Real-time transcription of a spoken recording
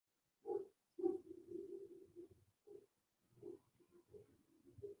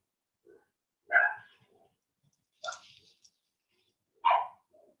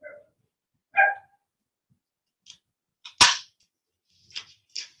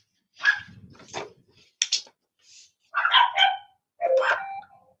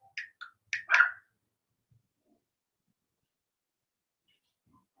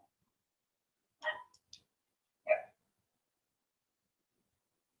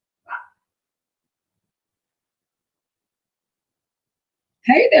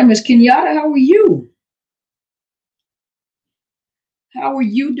Hey there, Miss Kenyatta. How are you? How are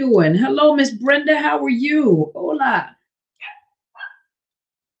you doing? Hello, Miss Brenda. How are you? Hola.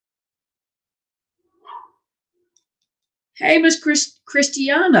 Hey, Miss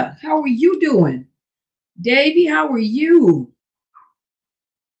Christiana. How are you doing? Davy, how are you?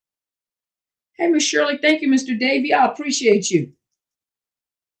 Hey, Miss Shirley. Thank you, Mr. Davy. I appreciate you.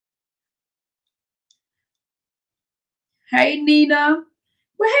 Hey, Nina.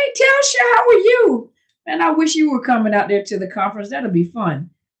 Well, hey, Telsha, how are you? Man, I wish you were coming out there to the conference. That'll be fun.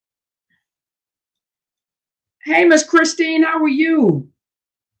 Hey, Miss Christine, how are you?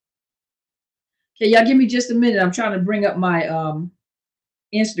 Okay, y'all give me just a minute. I'm trying to bring up my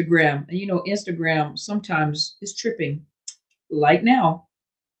Instagram. And you know, Instagram sometimes is tripping. Like now.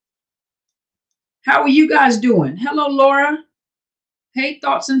 How are you guys doing? Hello, Laura. Hey,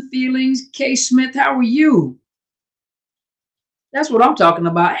 thoughts and feelings. Kay Smith, how are you? That's what I'm talking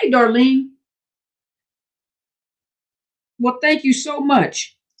about. Hey, Darlene. Well, thank you so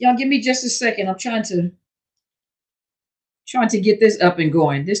much. Y'all give me just a second. I'm trying to get this up and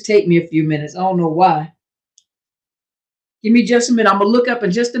going. This take me a few minutes. I don't know why. Give me just a minute. I'm gonna look up in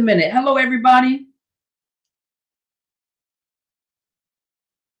just a minute. Hello, everybody.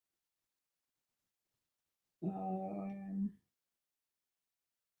 Um,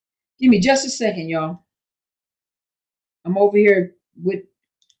 give me just a second, y'all. I'm over here with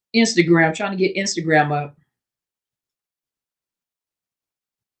Instagram, trying to get Instagram up.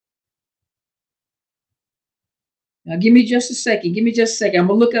 Now, give me just a second. Give me just a second. I'm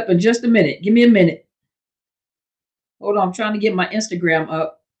gonna look up in just a minute. Give me a minute. Hold on. I'm trying to get my Instagram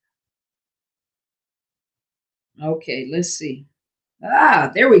up. Okay, let's see.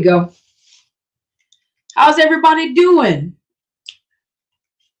 Ah, there we go. How's everybody doing?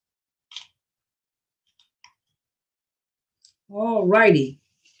 All righty.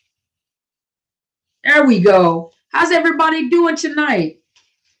 There we go. How's everybody doing tonight?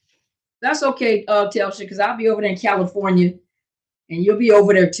 That's okay, Telsha, because I'll be over there in California and you'll be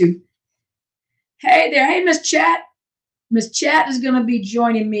over there too. Hey there. Hey, Miss Chat. Miss Chat is going to be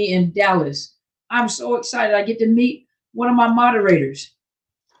joining me in Dallas. I'm so excited. I get to meet one of my moderators.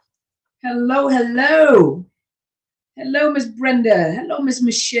 Hello, hello. Hello, Miss Brenda. Hello, Miss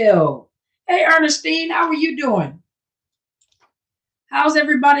Michelle. Hey, Ernestine, how are you doing? How's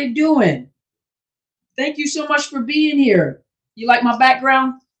everybody doing? Thank you so much for being here. You like my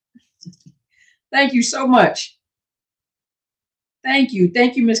background? Thank you so much. Thank you.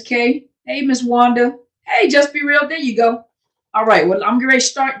 Thank you, Miss Kay. Hey, Miss Wanda. Hey, just be real. There you go. All right. Well, I'm going to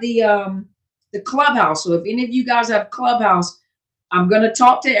start the clubhouse. So if any of you guys have clubhouse, I'm going to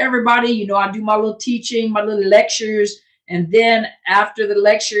talk to everybody. You know, I do my little teaching, my little lectures. And then after the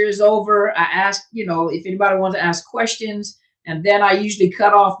lecture is over, I ask, you know, if anybody wants to ask questions. And then I usually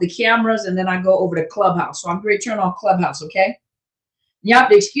cut off the cameras and then I go over to Clubhouse. So I'm going to turn on Clubhouse, okay? You have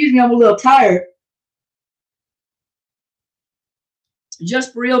to excuse me, I'm a little tired.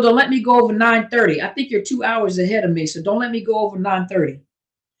 Just for real, don't let me go over 9:30. I think you're 2 hours ahead of me, so don't let me go over 9:30.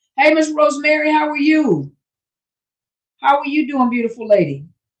 Hey, Miss Rosemary, how are you? How are you doing, beautiful lady?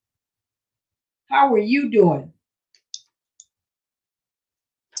 How are you doing?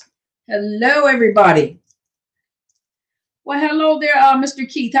 Hello, everybody. Well, hello there, Mr.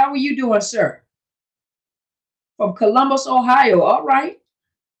 Keith. How are you doing, sir? From Columbus, Ohio. All right.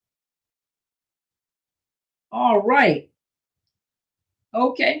 All right.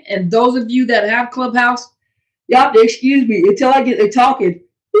 Okay. And those of you that have Clubhouse, you have to excuse me until I get to talking.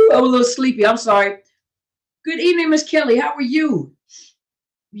 Ooh, I'm a little sleepy. I'm sorry. Good evening, Miss Kelly. How are you?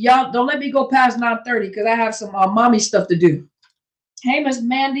 Y'all don't let me go past 9:30 because I have some mommy stuff to do. Hey, Miss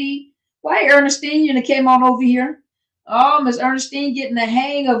Mandy. Why, Ernestine, you came on over here. Oh, Miss Ernestine getting the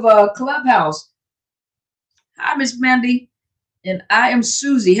hang of Clubhouse. Hi, Miss Mandy. And I am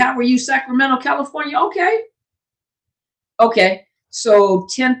Susie. How are you, Sacramento, California? Okay. Okay. So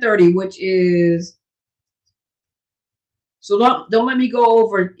 10:30, which is so don't let me go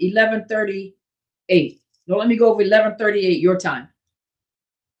over 11:38. Don't let me go over 11:38 your time.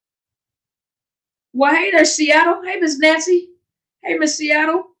 Well, hey there, Seattle. Hey, Miss Nancy. Hey, Miss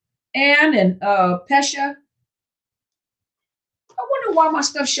Seattle. Ann and Pesha. I wonder why my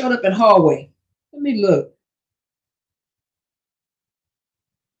stuff showed up in hallway. Let me look.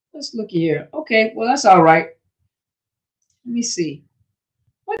 Let's look here. Okay, well, that's all right. Let me see.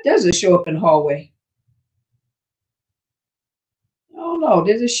 What does it show up in hallway? Oh no,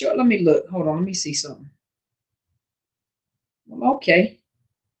 does it show? Let me look. Hold on, let me see something. Well, okay.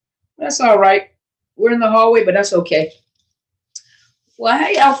 That's all right. We're in the hallway, but that's okay. Well,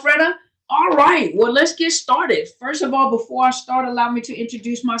 hey, Alfreda. All right, well, let's get started. First of all, before I start, allow me to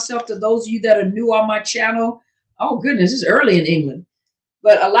introduce myself to those of you that are new on my channel. Oh, goodness, it's early in England.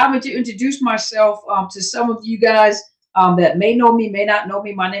 But allow me to introduce myself to some of you guys that may know me, may not know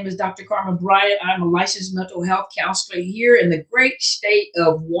me. My name is Dr. Carmen Bryant. I'm a licensed mental health counselor here in the great state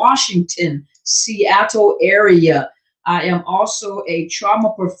of Washington, Seattle area. I am also a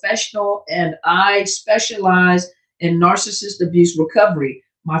trauma professional, and I specialize in narcissist abuse recovery.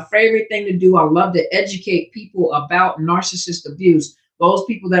 My favorite thing to do, I love to educate people about narcissist abuse. Those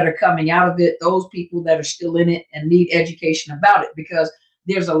people that are coming out of it, those people that are still in it and need education about it, because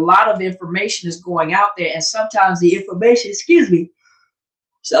there's a lot of information that's going out there, and sometimes the information,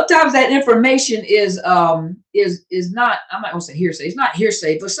 sometimes that information is not, I'm not gonna say hearsay, it's not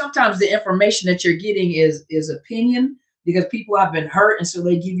hearsay, but sometimes the information that you're getting is opinion, because people have been hurt, and so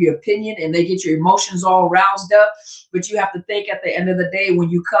they give you opinion and they get your emotions all roused up. But you have to think at the end of the day, when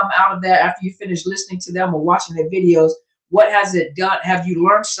you come out of that, after you finish listening to them or watching their videos, what has it done? Have you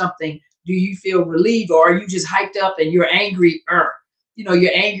learned something? Do you feel relieved, or are you just hyped up and you're angry?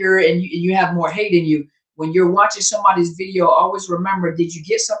 You're angry and you have more hate in you. When you're watching somebody's video, always remember, did you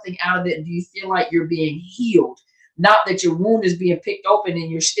get something out of it? And do you feel like you're being healed? Not that your wound is being picked open and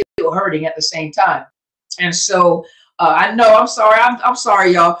you're still hurting at the same time. And so I know, I'm sorry. I'm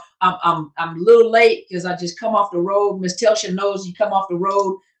sorry, y'all. I'm a little late because I just come off the road. Miss Telsha knows you come off the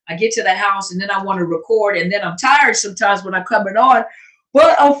road. I get to the house and then I want to record, and then I'm tired sometimes when I'm coming on.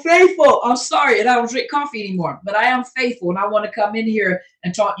 But I'm faithful. I'm sorry, and I don't drink coffee anymore. But I am faithful, and I want to come in here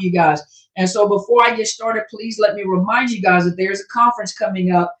and talk to you guys. And so before I get started, please let me remind you guys that there's a conference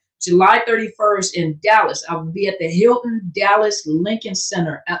coming up July 31st in Dallas. I will be at the Hilton Dallas Lincoln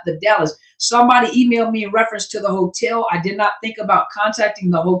Center at the Dallas. Somebody emailed me in reference to the hotel. I did not think about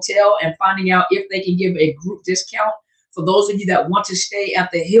contacting the hotel and finding out if they can give a group discount for those of you that want to stay at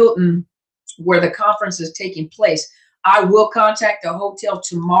the Hilton where the conference is taking place. I will contact the hotel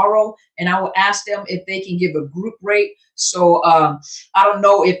tomorrow, and I will ask them if they can give a group rate. So I don't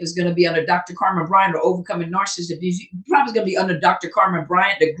know if it's going to be under Dr. Carmen Bryant or Overcoming Narcissist Abuse. Probably going to be under Dr. Carmen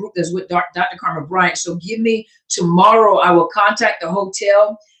Bryant, the group that's with Dr. Carmen Bryant. So give me tomorrow. I will contact the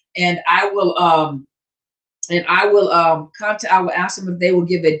hotel, and I will contact. I will ask them if they will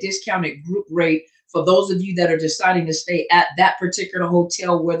give a discounted group rate for those of you that are deciding to stay at that particular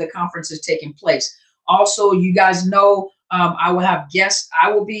hotel where the conference is taking place. Also, you guys know I will have guests. I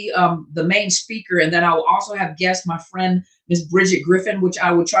will be the main speaker, and then I will also have guests, my friend, Miss Bridget Griffin, which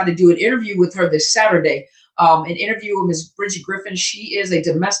I will try to do an interview with her this Saturday. An interview with Miss Bridget Griffin. She is a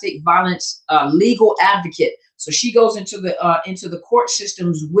domestic violence legal advocate. So she goes into the court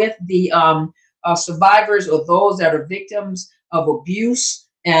systems with the survivors or those that are victims of abuse.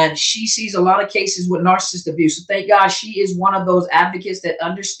 And she sees a lot of cases with narcissist abuse. So thank God she is one of those advocates that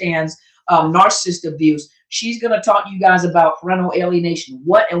understands narcissist abuse. She's going to talk to you guys about parental alienation,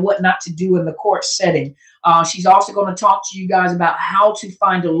 what and what not to do in the court setting. She's also going to talk to you guys about how to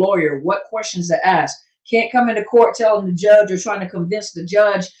find a lawyer, what questions to ask. Can't come into court telling the judge or trying to convince the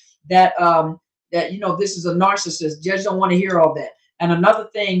judge that this is a narcissist. Judge don't want to hear all that. And another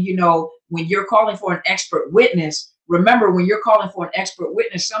thing, when you're calling for an expert witness, remember, when you're calling for an expert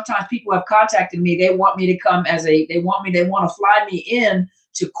witness, sometimes people have contacted me. They want me to come they want to fly me in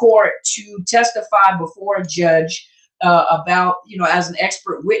to court to testify before a judge about, as an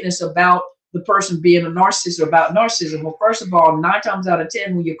expert witness about the person being a narcissist or about narcissism. Well, first of all, 9 times out of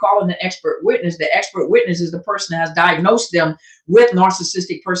 10, when you're calling the expert witness is the person that has diagnosed them with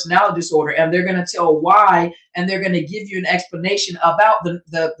narcissistic personality disorder, and they're going to tell why, and they're going to give you an explanation about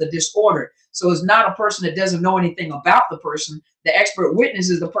the disorder. So it's not a person that doesn't know anything about the person. The expert witness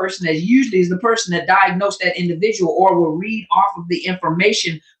is the person that usually is the person that diagnosed that individual, or will read off of the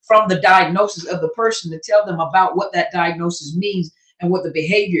information from the diagnosis of the person to tell them about what that diagnosis means and what the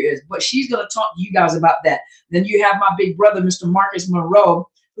behavior is. But she's going to talk to you guys about that. Then you have my big brother, Mr. Marcus Monroe,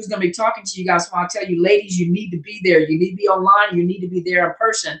 who's going to be talking to you guys. So I'll tell you, ladies, you need to be there. You need to be online. You need to be there in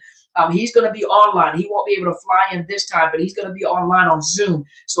person. He's going to be online. He won't be able to fly in this time, but he's going to be online on Zoom.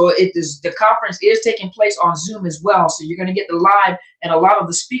 So the conference is taking place on Zoom as well. So you're going to get the live, and a lot of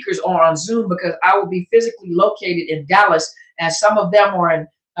the speakers are on Zoom because I will be physically located in Dallas, and some of them are in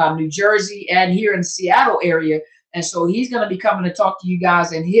New Jersey and here in Seattle area. And so he's going to be coming to talk to you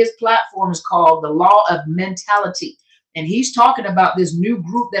guys, and his platform is called The Law of Mentality. And he's talking about this new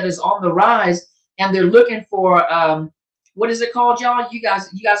group that is on the rise, and they're looking for what is it called, y'all? You guys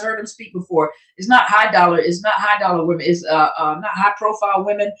heard him speak before. It's not high dollar. It's not high dollar women. It's not high profile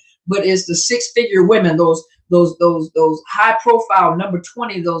women, but it's the 6-figure women. Those high profile number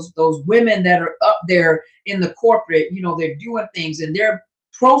 20. Those women that are up there in the corporate. They're doing things, and they're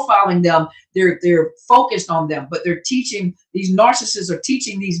profiling them. They're focused on them, but they're teaching, these narcissists are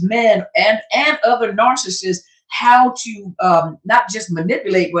teaching these men and other narcissists how to not just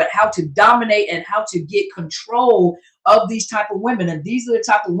manipulate, but how to dominate and how to get control of these type of women. And these are the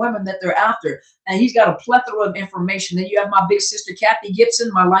type of women that they're after. And he's got a plethora of information. Then you have my big sister, Kathy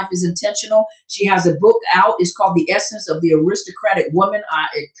Gibson, My Life is Intentional. She has a book out. It's called The Essence of the Aristocratic Woman. I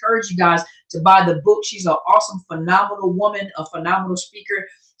encourage you guys to buy the book. She's an awesome, phenomenal woman, a phenomenal speaker.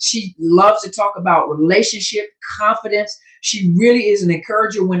 She loves to talk about relationship, confidence. She really is an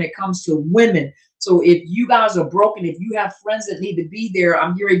encourager when it comes to women. So if you guys are broken, if you have friends that need to be there,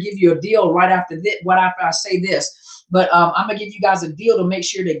 I'm here to give you a deal right after this, after I say this. But I'm going to give you guys a deal to make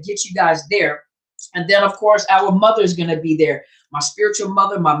sure to get you guys there. And then, of course, our mother is going to be there. My spiritual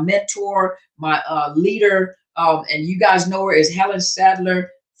mother, my mentor, my leader. And you guys know her as Helen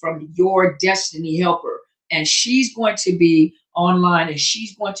Sadler from Your Destiny Helper. And she's going to be online and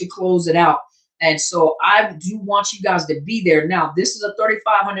she's going to close it out. And so I do want you guys to be there. Now, this is a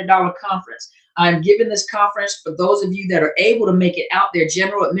 $3,500 conference. I'm giving this conference for those of you that are able to make it out there,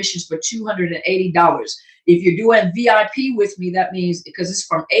 general admissions for $280. If you're doing VIP with me, that means, because it's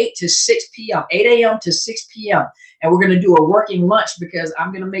from 8 to 6 p.m., 8 a.m. to 6 p.m. And we're going to do a working lunch because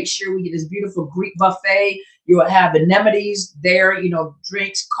I'm going to make sure we get this beautiful Greek buffet. You'll have amenities there, you know,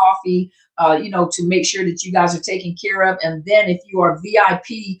 drinks, coffee, you know, to make sure that you guys are taken care of. And then if you are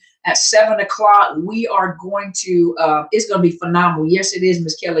VIP at 7 o'clock, we are going to, it's going to be phenomenal. Yes, it is,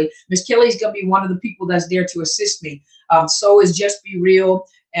 Miss Kelly. Miss Kelly is going to be one of the people that's there to assist me. So is Just Be Real.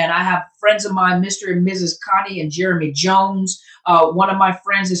 And I have friends of mine, Mr. and Mrs. Connie and Jeremy Jones. One of my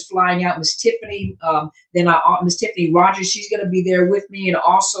friends is flying out, Miss Tiffany. Miss Tiffany Rogers, she's going to be there with me. And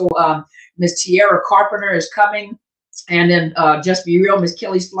also Miss Tiara Carpenter is coming. And then Just Be Real, Miss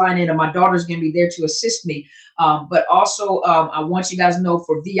Kelly's flying in, and my daughter's going to be there to assist me. But also, I want you guys to know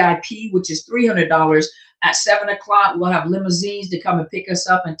for VIP, which is $300, at 7 o'clock, we'll have limousines to come and pick us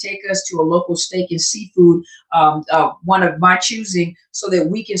up and take us to a local steak and seafood, one of my choosing, so that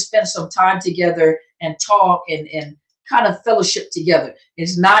we can spend some time together and talk and kind of fellowship together. It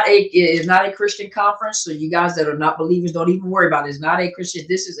is not a Christian conference, so you guys that are not believers, don't even worry about it. It's not a Christian.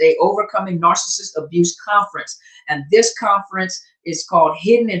 This is a Overcoming Narcissist Abuse Conference, and this conference is called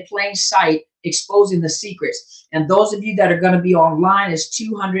Hidden in Plain Sight: Exposing the Secrets. And those of you that are going to be online, is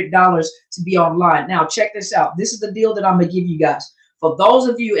 $200 to be online. Now, check this out. This is the deal that I'm going to give you guys. For those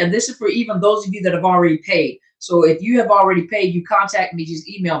of you, and this is for even those of you that have already paid. So if you have already paid, you contact me, just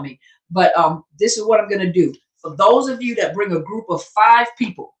email me. But this is what I'm going to do. For those of you that bring a group of 5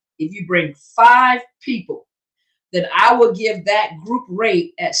 people, if you bring 5 people, then I will give that group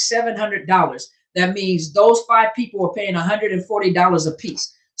rate at $700. That means those 5 people are paying $140 a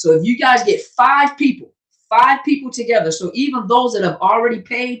piece. So if you guys get 5 people together, so even those that have already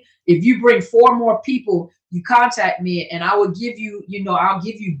paid, if you bring 4 more people, you contact me and I will give you, I'll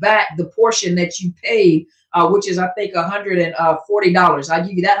give you back the portion that you paid, which is, I think, $140. I'll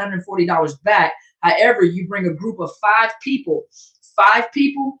give you that $140 back. However, you bring a group of 5 people,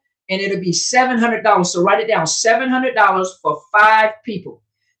 and it'll be $700. So write it down, $700 for 5 people.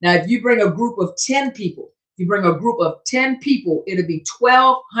 Now, if you bring a group of 10 people, it'll be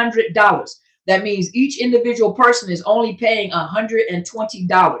 $1,200. That means each individual person is only paying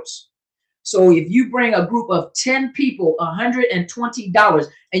 $120. So if you bring a group of 10 people, $120,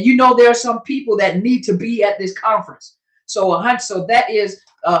 and there are some people that need to be at this conference. So that is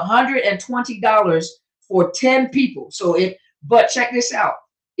 $120 for 10 people. But check this out.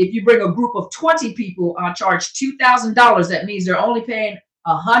 If you bring a group of 20 people, I'll charge $2,000. That means they're only paying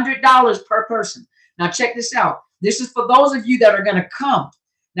 $100 per person. Now check this out. This is for those of you that are going to come.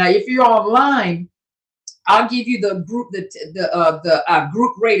 Now, if you're online, I'll give you the group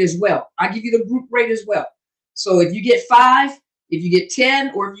group rate as well. I'll give you the group rate as well. So if you get 5, if you get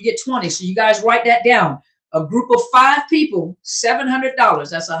 10, or if you get 20, so you guys write that down. A group of 5 people, $700.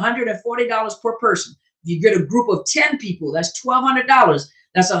 That's $140 per person. If you get a group of 10 people, that's $1,200.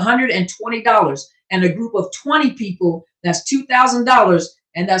 That's $120. And a group of 20 people, that's $2,000,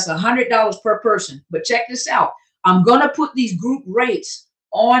 and that's $100 per person. But check this out. I'm going to put these group rates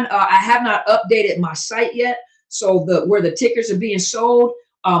on. I have not updated my site yet. So where the tickets are being sold,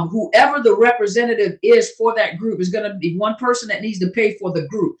 whoever the representative is for that group is going to be one person that needs to pay for the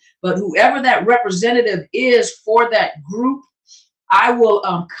group. But whoever that representative is for that group, I will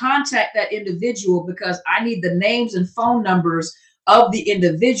contact that individual, because I need the names and phone numbers of the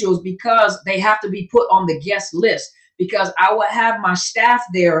individuals, because they have to be put on the guest list, because I will have my staff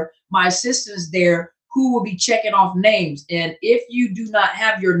there, my assistants there, who will be checking off names. And if you do not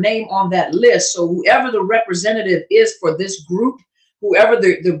have your name on that list, so whoever the representative is for this group, whoever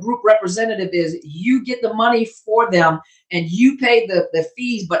the group representative is, you get the money for them and you pay the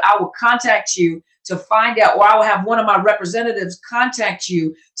fees, but I will contact you to find out, or I will have one of my representatives contact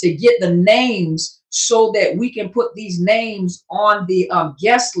you to get the names so that we can put these names on the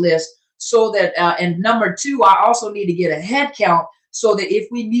guest list, so that, and number two, I also need to get a head count so that if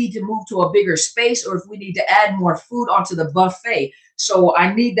we need to move to a bigger space or if we need to add more food onto the buffet. So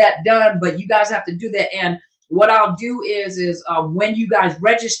I need that done, but you guys have to do that. And what I'll do is when you guys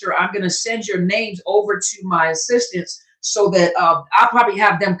register, I'm going to send your names over to my assistants so that I'll probably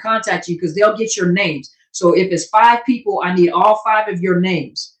have them contact you because they'll get your names. So if it's 5 people, I need all 5 of your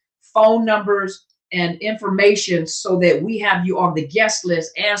names, phone numbers, and information so that we have you on the guest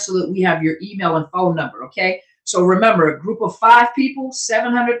list and so that we have your email and phone number. Okay. So remember, a group of 5 people,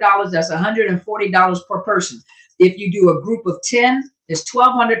 $700, that's $140 per person. If you do a group of 10, it's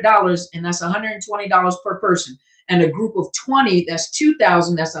 $1,200 and that's $120 per person. And a group of 20, that's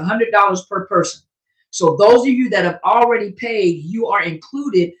 $2,000, that's $100 per person. So those of you that have already paid, you are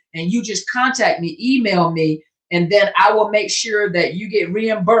included, and you just contact me, email me, and then I will make sure that you get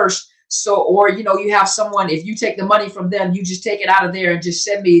reimbursed. So, or, you know, you have someone, if you take the money from them, you just take it out of there and just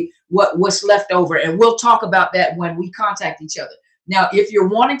send me what's left over. And we'll talk about that when we contact each other. Now, if you're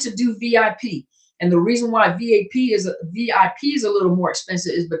wanting to do VIP, and the reason why VIP is a little more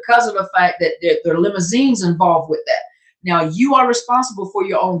expensive is because of the fact that there are limousines involved with that. Now, you are responsible for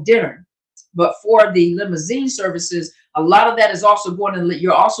your own dinner, but for the limousine services, a lot of that is also going to,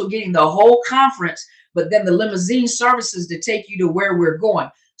 you're also getting the whole conference, but then the limousine services to take you to where we're going.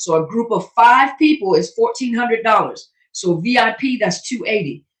 So a group of 5 people is $1,400. So VIP, that's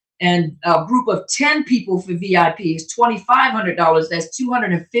 $280. And a group of 10 people for VIP is $2,500. That's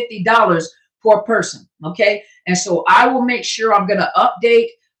 $250 per person. Okay. And so I will make sure I'm going to update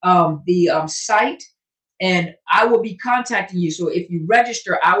the site, and I will be contacting you. So if you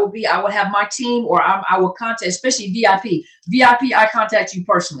register, I will have my team, or I will contact, especially VIP. VIP, I contact you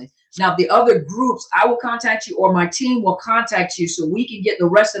personally. Now, the other groups, I will contact you, or my team will contact you so we can get the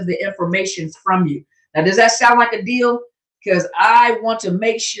rest of the information from you. Now, does that sound like a deal? Because I want to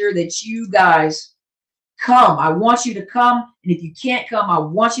make sure that you guys come. I want you to come. And if you can't come, I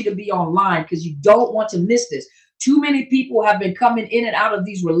want you to be online because you don't want to miss this. Too many people have been coming in and out of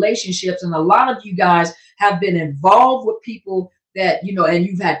these relationships. And a lot of you guys have been involved with people that, you know, and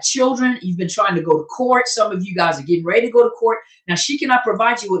you've had children, you've been trying to go to court. Some of you guys are getting ready to go to court. Now, she cannot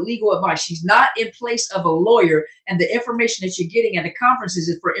provide you with legal advice. She's not in place of a lawyer, and the information that you're getting at the conferences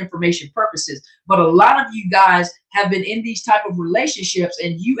is for information purposes. But a lot of you guys have been in these type of relationships,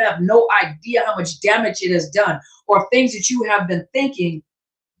 and you have no idea how much damage it has done, or things that you have been thinking,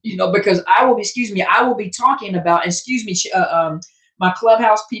 you know, because I will be talking about, my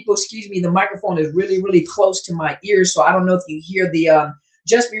Clubhouse people, the microphone is really, really close to my ears. So I don't know if you hear the,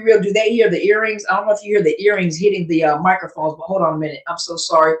 just be real, do they hear the earrings? I don't know if you hear the earrings hitting the microphones, but hold on a minute. I'm so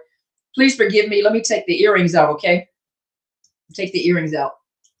sorry. Please forgive me. Let me take the earrings out, okay? Take the earrings out.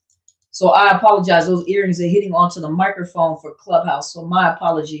 So I apologize. Those earrings are hitting onto the microphone for Clubhouse. So my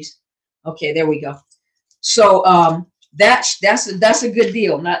apologies. Okay, there we go. So that's a good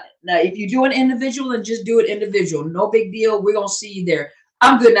deal. Now, if you do an individual, and just do it individual, no big deal. We're gonna see you there.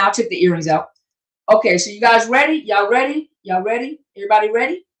 I'm good now. I took the earrings out. Okay, so you guys ready? Y'all ready? Y'all ready? Everybody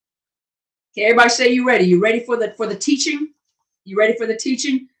ready? Okay, everybody say you ready. You ready for the teaching? You ready for the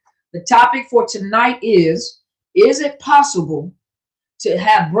teaching? The topic for tonight is it possible to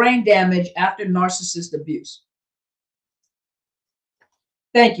have brain damage after narcissist abuse?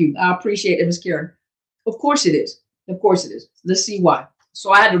 Thank you. I appreciate it, Ms. Karen. Of course it is. Of course it is. Let's see why.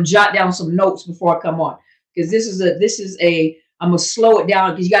 So I had to jot down some notes before I come on, because I'm gonna slow it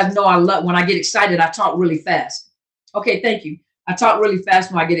down because you guys know I love, when I get excited, I talk really fast. Okay, thank you. I talk really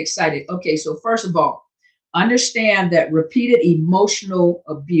fast when I get excited. Okay, so first of all, understand that repeated emotional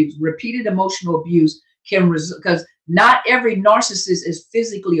abuse can result, because not every narcissist is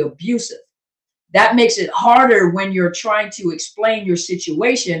physically abusive. That makes it harder when you're trying to explain your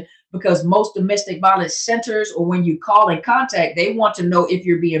situation, because most domestic violence centers, or when you call and contact, they want to know if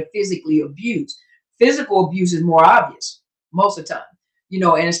you're being physically abused. Physical abuse is more obvious most of the time, you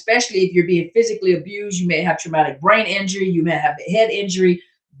know, and especially if you're being physically abused, you may have traumatic brain injury, you may have a head injury.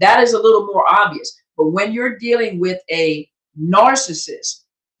 That is a little more obvious. But when you're dealing with a narcissist,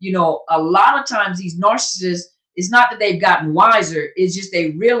 you know, a lot of times these narcissists, it's not that they've gotten wiser. It's just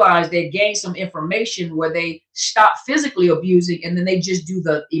they realize they gained some information where they stop physically abusing, and then they just do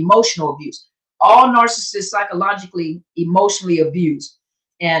the emotional abuse. All narcissists psychologically, emotionally abuse.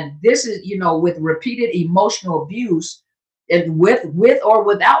 And this is, you know, with repeated emotional abuse, and with or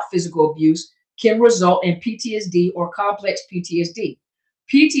without physical abuse, can result in PTSD or complex PTSD.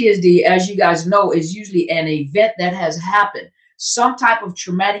 PTSD, as you guys know, is usually an event that has happened, some type of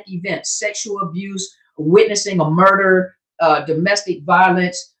traumatic event, sexual abuse, witnessing a murder, domestic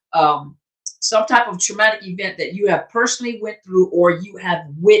violence, some type of traumatic event that you have personally went through or you have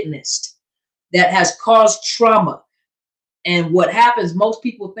witnessed that has caused trauma. And what happens, most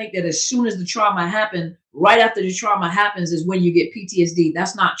people think that as soon as the trauma happened, right after the trauma happens is when you get PTSD.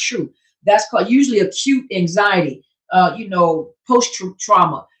 That's not true. That's called usually acute anxiety,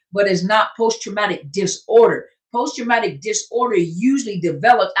 post-trauma, but it's not post-traumatic disorder. Post-traumatic disorder usually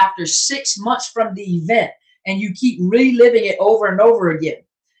develops after 6 months from the event, and you keep reliving it over and over again.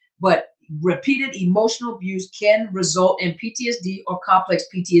 But repeated emotional abuse can result in PTSD or complex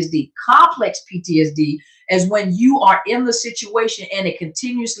PTSD. Complex PTSD is when you are in the situation and it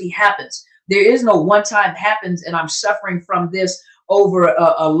continuously happens. There is no one time happens and I'm suffering from this over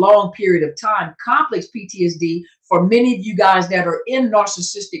a long period of time. Complex PTSD, for many of you guys that are in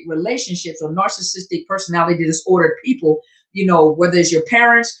narcissistic relationships or narcissistic personality disordered people, whether it's your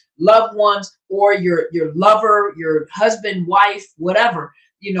parents, loved ones, or your lover, your husband, wife, whatever,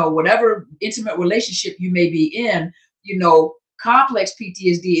 whatever intimate relationship you may be in, complex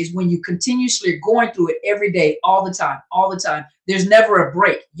PTSD is when you continuously going through it every day, all the time. There's never a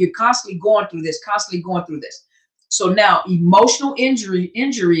break. You're constantly going through this. So now emotional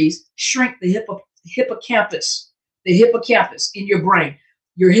injuries shrink the hippocampus in your brain.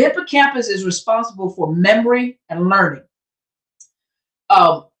 Your hippocampus is responsible for memory and learning.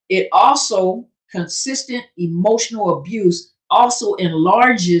 It also, consistent emotional abuse also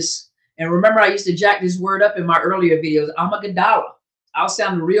enlarges, and remember I used to jack this word up in my earlier videos, amygdala. I'll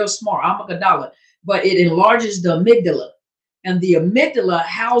sound real smart, amygdala, but it enlarges the amygdala. And the amygdala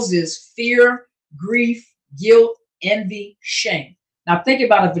houses fear, grief, guilt, envy, shame. Now think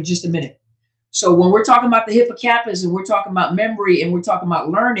about it for just a minute. So when we're talking about the hippocampus and we're talking about memory and we're talking about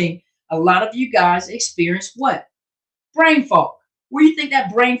learning, a lot of you guys experience what? Brain fog. Where do you think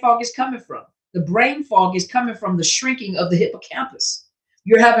that brain fog is coming from? The brain fog is coming from the shrinking of the hippocampus.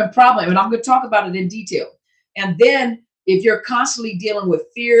 You're having a problem, and I'm going to talk about it in detail. And then if you're constantly dealing with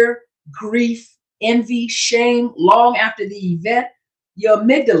fear, grief, envy, shame, long after the event, your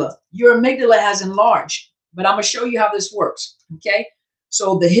amygdala has enlarged. But I'm going to show you how this works, okay?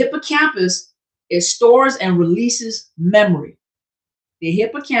 So the hippocampus, it stores and releases memory. The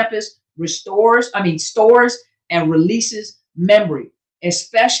hippocampus stores and releases memory,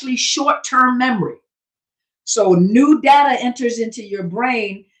 especially short-term memory. So new data enters into your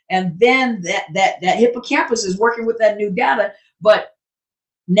brain, and then that hippocampus is working with that new data. But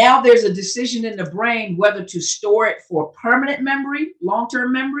now there's a decision in the brain whether to store it for permanent memory,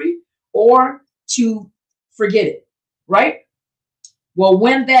 long-term memory, or to forget it, right? Well,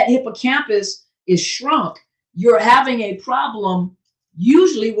 when that hippocampus is shrunk, you're having a problem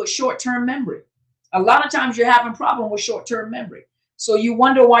usually with short-term memory. A lot of times you're having a problem with short-term memory. So you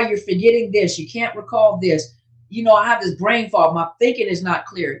wonder why you're forgetting this. You can't recall this. I have this brain fog. My thinking is not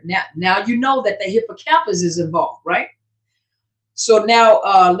clear. Now you know that the hippocampus is involved, right? So now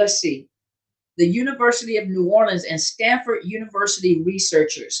let's see. The University of New Orleans and Stanford University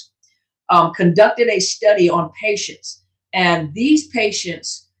researchers conducted a study on patients, and these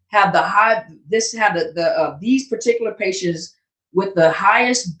patients have these particular patients with the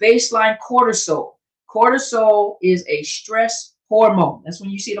highest baseline cortisol. Cortisol is a stress hormone. That's when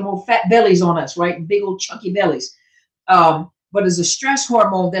you see them old fat bellies on us, right? Big old chunky bellies. But it's a stress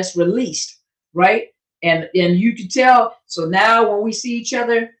hormone that's released, right? And you can tell. So now when we see each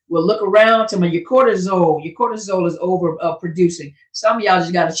other, we'll look around to your cortisol is over producing. Some of y'all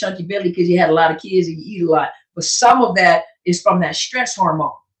just got a chunky belly because you had a lot of kids and you eat a lot. But some of that is from that stress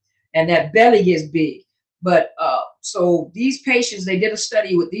hormone, and that belly gets big. But so these patients, they did a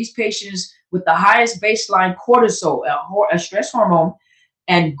study with these patients with the highest baseline cortisol, a stress hormone,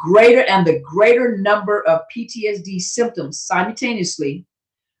 and the greater number of PTSD symptoms simultaneously.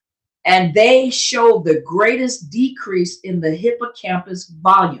 And they showed the greatest decrease in the hippocampus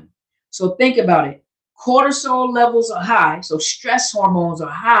volume. So think about it. Cortisol levels are high, so stress hormones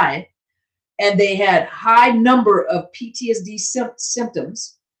are high, and they had high number of PTSD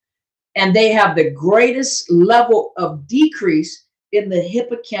symptoms, and they have the greatest level of decrease in the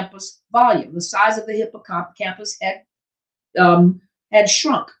hippocampus volume. The size of the hippocampus had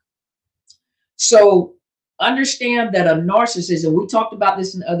shrunk. So understand that a narcissist, and we talked about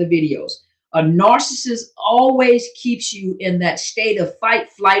this in other videos, a narcissist always keeps you in that state of fight,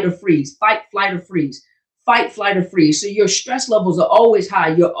 flight, or freeze. Fight, flight, or freeze. Fight, flight, or freeze. So your stress levels are always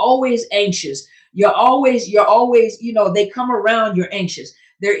high. You're always anxious. You're always, they come around, you're anxious.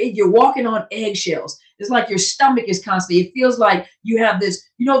 You're walking on eggshells. It's like your stomach is constantly, it feels like you have this,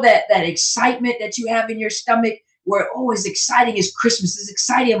 you know, that excitement that you have in your stomach where, oh, it's exciting, it's Christmas, it's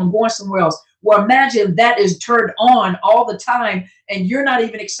exciting, I'm going somewhere else. Well, imagine that is turned on all the time and you're not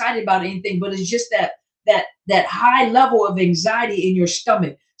even excited about anything, but it's just that high level of anxiety in your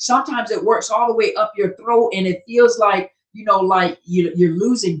stomach. Sometimes it works all the way up your throat and it feels like, you know, like you're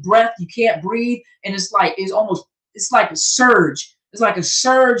losing breath, you can't breathe, and it's like it's like a surge. It's like a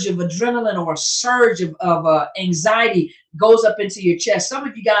surge of adrenaline or a surge of anxiety goes up into your chest. Some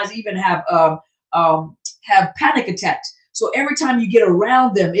of you guys even have panic attacks. So every time you get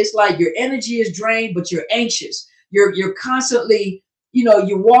around them, it's like your energy is drained, but you're anxious. You're constantly, you know,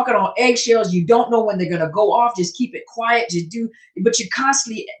 you're walking on eggshells. You don't know when they're going to go off. Just keep it quiet. But you're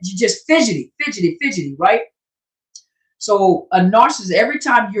just fidgety, right? So a narcissist, every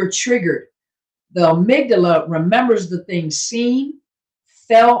time you're triggered, the amygdala remembers the things seen,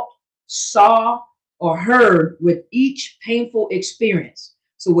 felt, saw, or heard with each painful experience.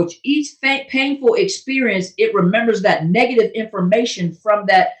 So with each painful experience, it remembers that negative information from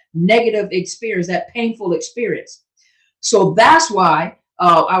that negative experience, that painful experience. So that's why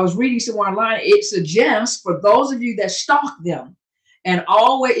I was reading somewhere online, it suggests for those of you that stalk them and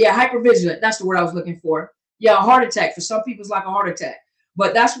always, hypervigilant, that's the word I was looking for. Yeah, a heart attack. For some people, it's like a heart attack.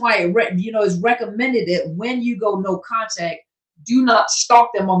 But that's why it's recommended that when you go no contact, do not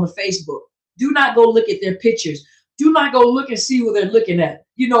stalk them on the Facebook. Do not go look at their pictures. Do not go look and see what they're looking at.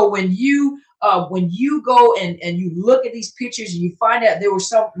 You know, when you go and you look at these pictures and you find out there was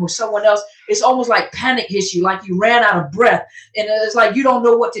someone else, it's almost like panic hits you, like you ran out of breath. And it's like you don't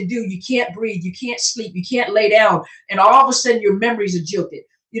know what to do. You can't breathe. You can't sleep. You can't lay down. And all of a sudden your memories are jilted.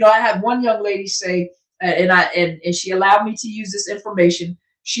 You know, I had one young lady say, and she allowed me to use this information.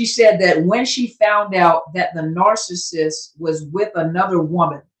 She said that when she found out that the narcissist was with another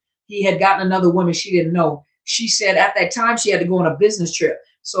woman, he had gotten another woman she didn't know. She said at that time she had to go on a business trip.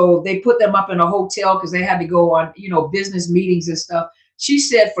 So they put them up in a hotel because they had to go on, you know, business meetings and stuff. She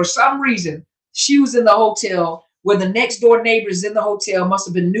said for some reason she was in the hotel where the next door neighbors in the hotel must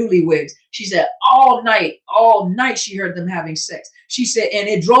have been newlyweds. She said all night she heard them having sex. She said, and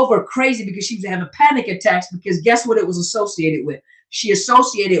it drove her crazy because she was having panic attacks because guess what it was associated with? She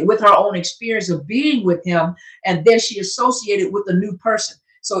associated with her own experience of being with him, and then she associated with a new person.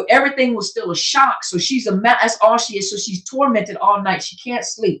 So everything was still a shock. So that's all she is. So she's tormented all night. She can't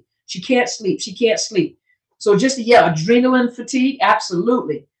sleep. She can't sleep. So just, adrenaline fatigue.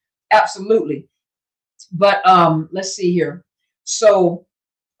 Absolutely. But let's see here. So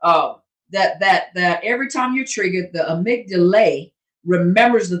that every time you're triggered, the amygdala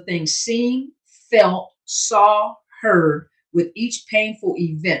remembers the things seen, felt, saw, heard with each painful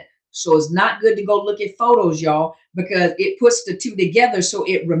event. So it's not good to go look at photos, y'all, because it puts the two together. So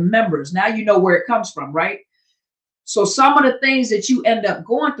it remembers. Now you know where it comes from, right? So some of the things that you end up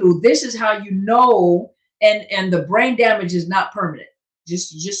going through, this is how you know, and the brain damage is not permanent.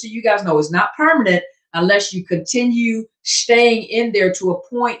 Just so you guys know, it's not permanent unless you continue staying in there to a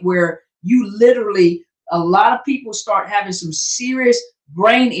point where you literally, a lot of people start having some serious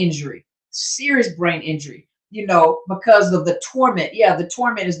brain injury, you know, because of the torment. Yeah, the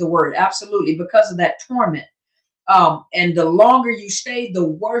torment is the word. Absolutely. Because of that torment. And the longer you stay, the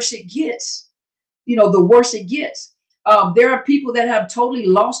worse it gets. You know, the worse it gets. There are people that have totally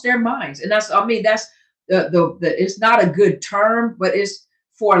lost their minds. And that's it's not a good term, but it's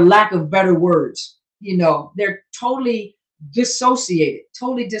for lack of better words. You know, they're totally dissociated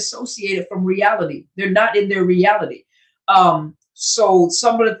from reality. They're not in their reality. So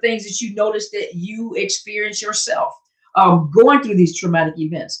some of the things that you notice that you experience yourself going through these traumatic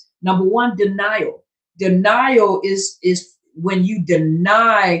events. Number one, denial. Denial is when you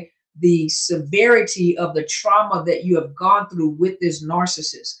deny the severity of the trauma that you have gone through with this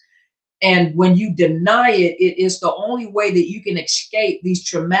narcissist. And when you deny it, it is the only way that you can escape these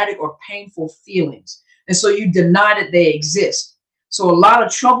traumatic or painful feelings. And so you deny that they exist. So a lot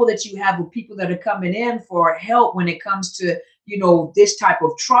of trouble that you have with people that are coming in for help when it comes to, you know, this type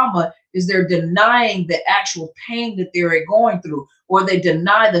of trauma is they're denying the actual pain that they're going through, or they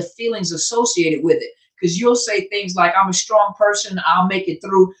deny the feelings associated with it. Because you'll say things like, I'm a strong person, I'll make it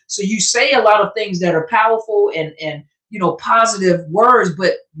through. So you say a lot of things that are powerful and you know, positive words,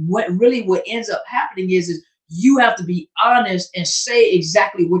 but what ends up happening is you have to be honest and say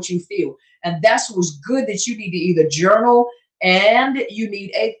exactly what you feel. And that's what's good, that you need to either journal and you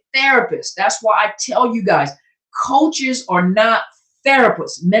need a therapist. That's why I tell you guys, coaches are not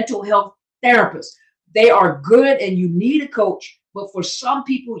therapists, mental health therapists. They are good and you need a coach, but for some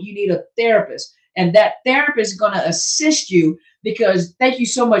people you need a therapist. And that therapist is going to assist you because thank you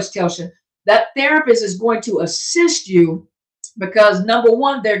so much, Telsha. That therapist is going to assist you because number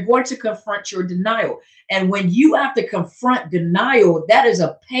one, they're going to confront your denial. And when you have to confront denial, that is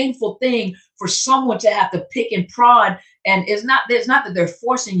a painful thing for someone to have to pick and prod. And it's not that they're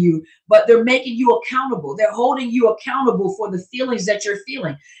forcing you, but they're making you accountable. They're holding you accountable for the feelings that you're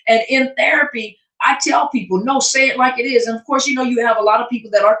feeling. And in therapy, I tell people, no, say it like it is. And of course, you know, you have a lot of people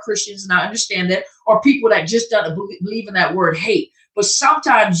that are Christians, and I understand that, or people that just don't believe in that word hate. But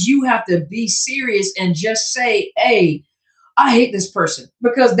sometimes you have to be serious and just say, hey, I hate this person,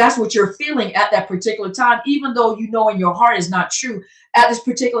 because that's what you're feeling at that particular time, even though you know in your heart is not true. At this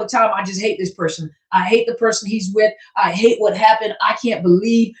particular time, I just hate this person. I hate the person he's with. I hate what happened. I can't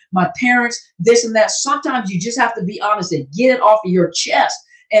believe my parents, this and that. Sometimes you just have to be honest and get it off of your chest.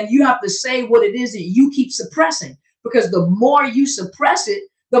 And you have to say what it is that you keep suppressing, because the more you suppress it,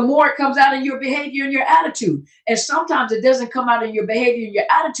 the more it comes out in your behavior and your attitude. And sometimes it doesn't come out in your behavior and your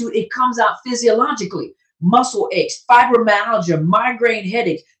attitude. It comes out physiologically. Muscle aches, fibromyalgia, migraine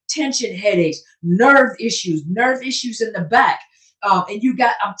headaches, tension headaches, nerve issues in the back. And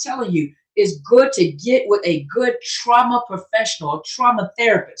I'm telling you, it's good to get with a good trauma professional, a trauma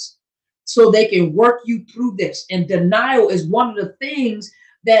therapist, so they can work you through this. And denial is one of the things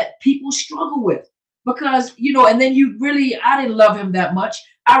that people struggle with, because, you know, and then I didn't love him that much.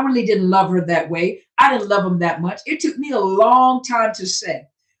 I really didn't love her that way. I didn't love him that much. It took me a long time to say.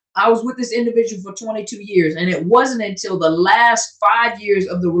 I was with this individual for 22 years, and it wasn't until the last 5 years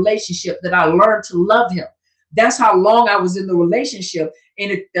of the relationship that I learned to love him. That's how long I was in the relationship.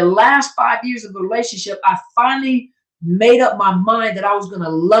 And the last 5 years of the relationship, I finally made up my mind that I was going to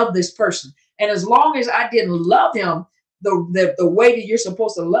love this person. And as long as I didn't love him the way that you're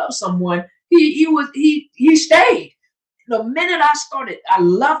supposed to love someone, he stayed. The minute I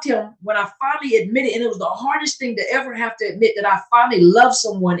loved him when I finally admitted, and it was the hardest thing to ever have to admit, that I finally loved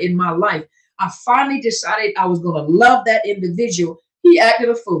someone in my life. I finally decided I was going to love that individual. He acted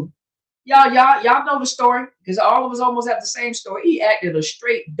a fool. Y'all know the story, because all of us almost have the same story. He acted a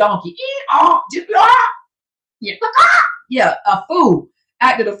straight donkey. Yeah, a fool.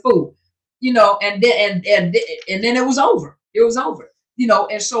 Acted a fool. You know, and then it was over. It was over. You know,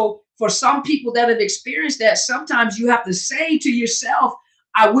 and so for some people that have experienced that, sometimes you have to say to yourself,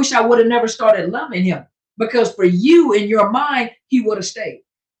 I wish I would have never started loving him, because for you, in your mind, he would have stayed.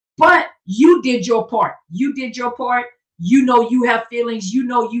 But you did your part. You did your part. You know you have feelings. You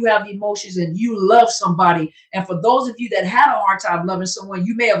know you have emotions, and you love somebody. And for those of you that had a hard time loving someone,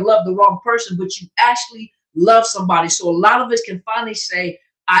 you may have loved the wrong person, but you actually love somebody. So a lot of us can finally say,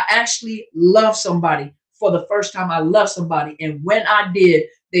 I actually love somebody. For the first time, I love somebody. And when I did,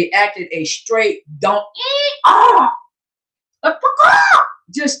 they acted a straight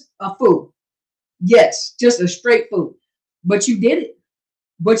just a fool. Yes, just a straight fool. But you did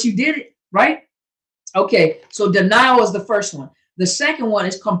it. Right? Okay, so denial is the first one. The second one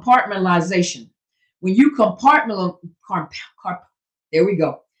is compartmentalization. When you there we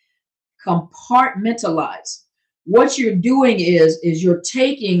go. Compartmentalize. What you're doing is you're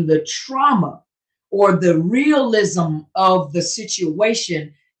taking the trauma or the realism of the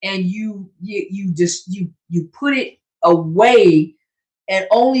situation, and you put it away and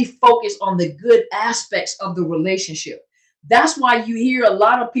only focus on the good aspects of the relationship. That's why you hear a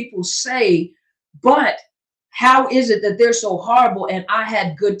lot of people say, but how is it that they're so horrible and I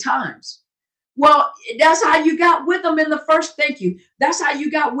had good times? Well, that's how you got with them in the first. Thank you. That's how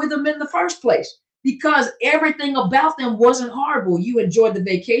you got with them in the first place, because everything about them wasn't horrible. You enjoyed the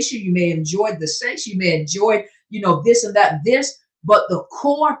vacation. You may enjoy the sex. You may enjoy, this and that, but the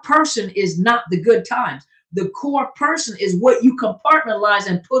core person is not the good times. The core person is what you compartmentalize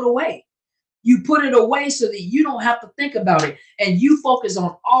and put away. You put it away so that you don't have to think about it, and you focus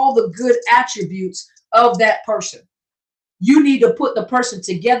on all the good attributes of that person. You need to put the person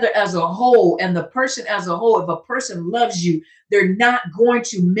together as a whole, and the person as a whole. If a person loves you, they're not going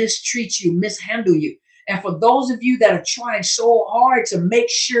to mistreat you, mishandle you. And for those of you that are trying so hard to make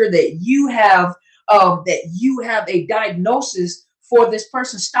sure that you have a diagnosis for this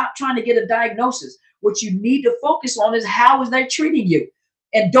person, stop trying to get a diagnosis. What you need to focus on is how is they treating you,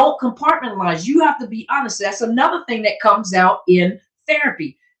 and don't compartmentalize. You have to be honest. That's another thing that comes out in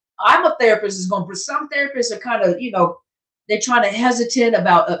therapy. I'm a therapist. Some therapists are kind of, they're trying to hesitant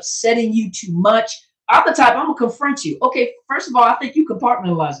about upsetting you too much. I'm the type, I'm going to confront you. Okay, first of all, I think you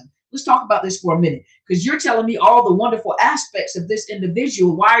compartmentalizing. Let's talk about this for a minute, because you're telling me all the wonderful aspects of this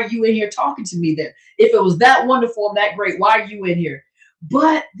individual. Why are you in here talking to me then? If it was that wonderful and that great, why are you in here?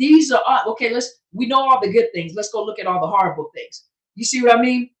 But these are, okay, we know all the good things. Let's go look at all the horrible things. You see what I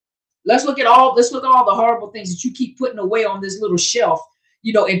mean? Let's look at all the horrible things that you keep putting away on this little shelf,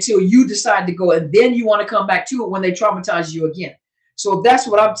 until you decide to go, and then you want to come back to it when they traumatize you again. So that's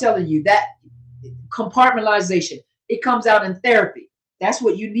what I'm telling you. That compartmentalization, it comes out in therapy. That's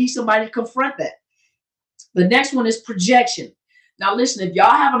what you need, somebody to confront that. The next one is projection. Now, listen, if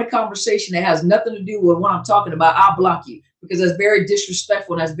y'all having a conversation that has nothing to do with what I'm talking about, I'll block you, because that's very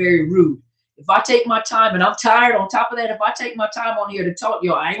disrespectful and that's very rude. If I take my time, and I'm tired on top of that, if I take my time on here to talk,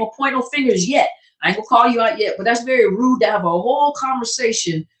 I ain't gonna point no fingers yet. I ain't gonna call you out yet, but that's very rude to have a whole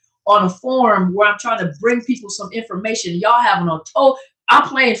conversation on a forum where I'm trying to bring people some information. Y'all having I'm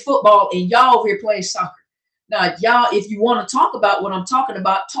playing football and y'all over here playing soccer. Now, y'all, if you want to talk about what I'm talking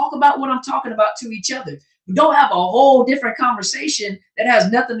about, talk about what I'm talking about to each other. Don't have a whole different conversation that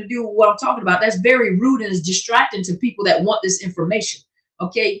has nothing to do with what I'm talking about. That's very rude and is distracting to people that want this information.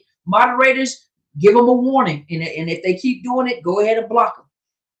 Okay, moderators, give them a warning, and if they keep doing it, go ahead and block them.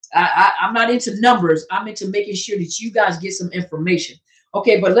 I'm not into numbers. I'm into making sure that you guys get some information.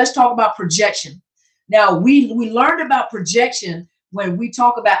 Okay, but let's talk about projection. Now, we learned about projection when we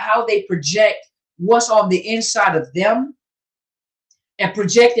talk about how they project what's on the inside of them and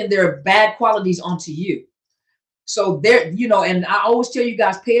projecting their bad qualities onto you. So they're, and I always tell you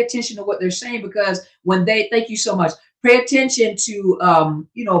guys, pay attention to what they're saying, because when thank you so much. Pay attention to,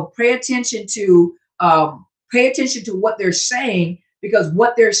 pay attention to what they're saying, because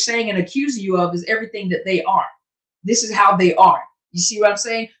what they're saying and accusing you of is everything that they are. This is how they are. You see what I'm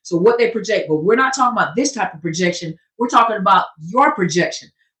saying? So what they project, but we're not talking about this type of projection. We're talking about your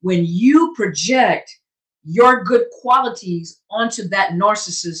projection. When you project your good qualities onto that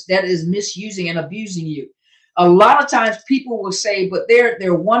narcissist that is misusing and abusing you. A lot of times people will say, but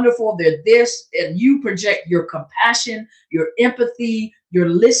they're wonderful, they're this, and you project your compassion, your empathy, your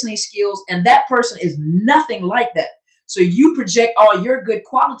listening skills, and that person is nothing like that. So you project all your good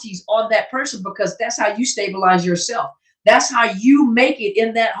qualities on that person, because that's how you stabilize yourself. That's how you make it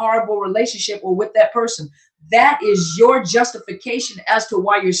in that horrible relationship or with that person. That is your justification as to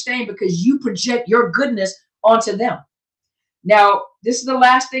why you're staying, because you project your goodness onto them. Now, this is the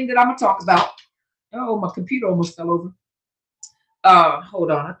last thing that I'm going to talk about. Oh, my computer almost fell over.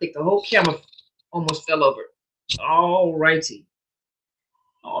 Hold on. I think the whole camera almost fell over. All righty.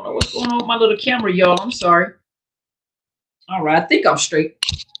 I don't know what's going on with my little camera, y'all. I'm sorry. All right. I think I'm straight.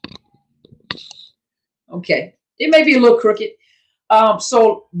 Okay. It may be a little crooked.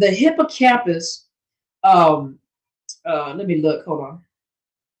 So the hippocampus, let me look. Hold on.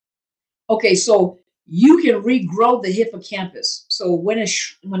 Okay. So you can regrow the hippocampus. So when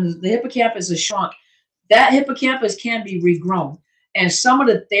the hippocampus is shrunk, that hippocampus can be regrown. And some of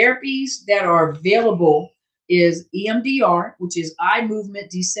the therapies that are available is EMDR, which is eye movement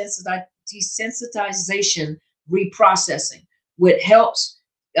desensitization reprocessing, which helps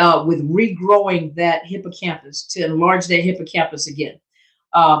with regrowing that hippocampus, to enlarge that hippocampus again.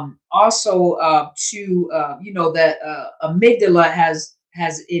 Also, that amygdala has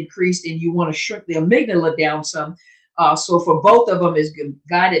increased, and you want to shrink the amygdala down some. So for both of them is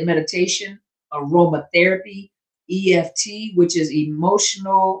guided meditation, aromatherapy, EFT, which is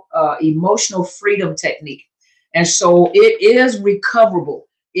emotional freedom technique. And so it is recoverable.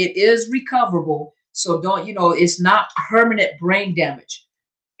 It is recoverable. So don't, it's not permanent brain damage.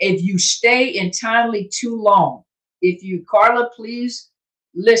 If you stay entirely too long, Carla, please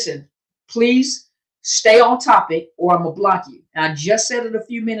listen, please stay on topic or I'm going to block you. And I just said it a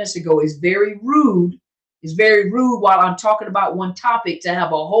few minutes ago. It's very rude. It's very rude while I'm talking about one topic to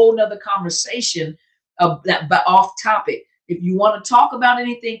have a whole nother conversation off topic. If you want to talk about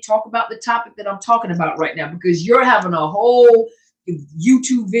anything, talk about the topic that I'm talking about right now, because you're having a whole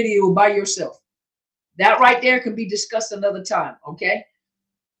YouTube video by yourself. That right there can be discussed another time. Okay.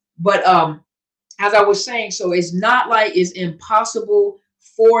 But as I was saying, so it's not like it's impossible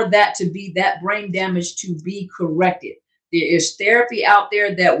for that brain damage to be corrected. There is therapy out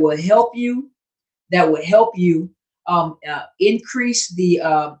there that will help you, increase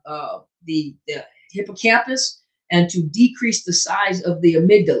the hippocampus and to decrease the size of the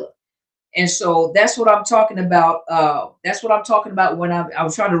amygdala. And so that's what I'm talking about. That's what I'm talking about when I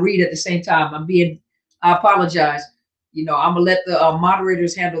was trying to read at the same time. I apologize. I'm going to let the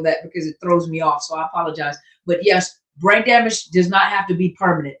moderators handle that because it throws me off. So I apologize. But yes, brain damage does not have to be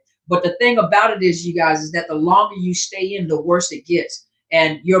permanent. But the thing about it is, you guys, is that the longer you stay in, the worse it gets.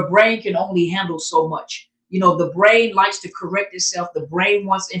 And your brain can only handle so much. The brain likes to correct itself. The brain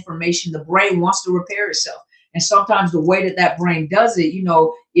wants information. The brain wants to repair itself. And sometimes the way that brain does it,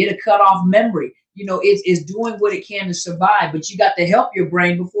 it'll cut off memory. It's doing what it can to survive. But you got to help your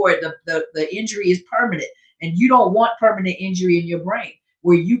brain before the injury is permanent. And you don't want permanent injury in your brain.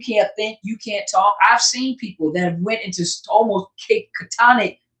 where you can't think, you can't talk. I've seen people that have went into almost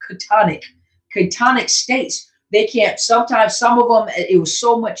catonic states. They can't, sometimes some of them, it was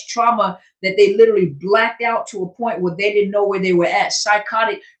so much trauma that they literally blacked out to a point where they didn't know where they were at.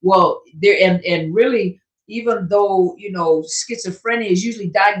 Psychotic, well, there, and really, even though, you know, schizophrenia is usually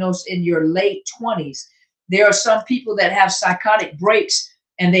diagnosed in your late 20s, there are some people that have psychotic breaks,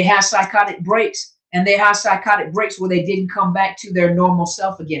 and they have psychotic breaks, and they have psychotic breaks where they didn't come back to their normal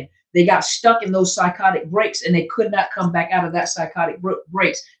self again. They got stuck in those psychotic breaks, and they could not come back out of that psychotic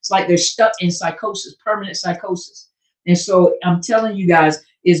breaks. It's like they're stuck in psychosis, permanent psychosis. And so I'm telling you guys,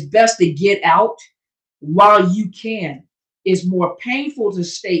 it's best to get out while you can. It's more painful to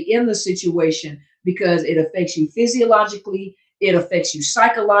stay in the situation because it affects you physiologically, it affects you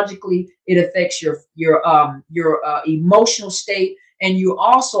psychologically, it affects your emotional state, and you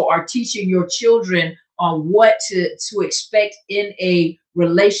also are teaching your children on what to expect in a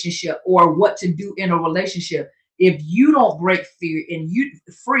relationship, or what to do in a relationship. If you don't break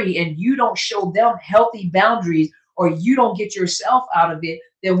free and you don't show them healthy boundaries, or you don't get yourself out of it,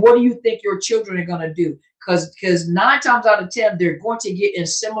 then what do you think your children are going to do? Because 9 times out of 10, they're going to get in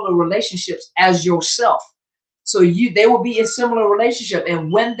similar relationships as yourself. So they will be in similar relationship.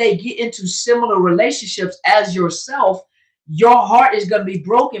 And when they get into similar relationships as yourself, your heart is going to be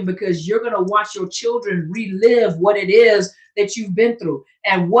broken, because you're going to watch your children relive what it is that you've been through.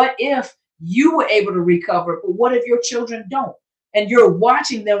 And what if you were able to recover, but what if your children don't? And you're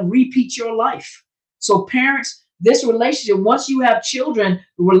watching them repeat your life. So parents, this relationship, once you have children,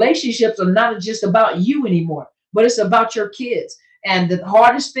 relationships are not just about you anymore, but it's about your kids. And the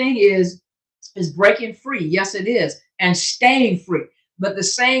hardest thing is breaking free. Yes, it is. And staying free. But the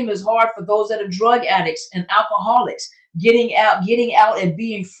same is hard for those that are drug addicts and alcoholics, getting out and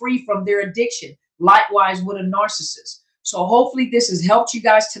being free from their addiction. Likewise with a narcissist. So hopefully this has helped you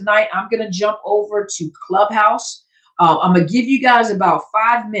guys tonight. I'm going to jump over to Clubhouse. I'm going to give you guys about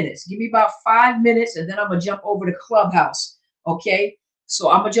 5 minutes. Give me about 5 minutes, and then I'm going to jump over to Clubhouse. Okay?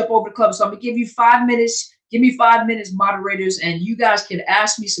 So I'm going to jump over to Clubhouse. So I'm going to give you 5 minutes. Give me 5 minutes, moderators, and you guys can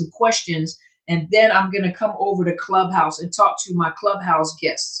ask me some questions, and then I'm going to come over to Clubhouse and talk to my Clubhouse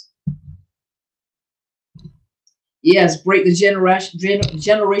guests. Yes, break the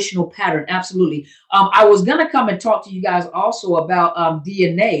generational pattern. Absolutely. I was going to come and talk to you guys also about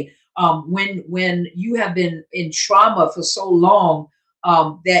DNA. When you have been in trauma for so long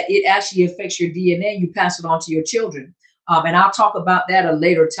that it actually affects your DNA, you pass it on to your children. And I'll talk about that a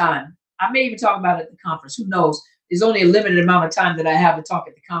later time. I may even talk about it at the conference. Who knows? There's only a limited amount of time that I have to talk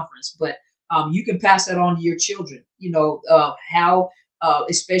at the conference, but you can pass that on to your children. You know,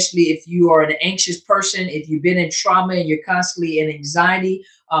 especially if you are an anxious person, if you've been in trauma and you're constantly in anxiety.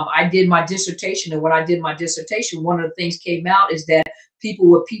 I did my dissertation, and when I did my dissertation, one of the things came out is that people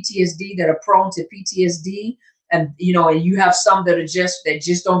with PTSD that are prone to PTSD, and and you have some that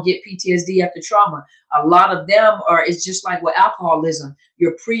just don't get PTSD after trauma. A lot of them it's just like with alcoholism.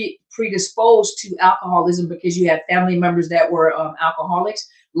 You're predisposed to alcoholism because you have family members that were alcoholics.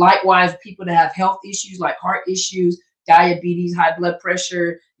 Likewise, people that have health issues like heart issues, diabetes, high blood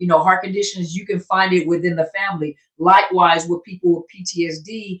pressure, heart conditions, you can find it within the family. Likewise, with people with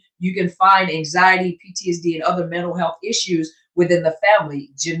PTSD, you can find anxiety, PTSD, and other mental health issues within the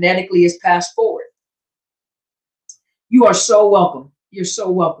family. Genetically is passed forward. You are so welcome. You're so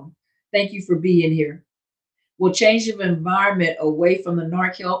welcome. Thank you for being here. Will change of environment away from the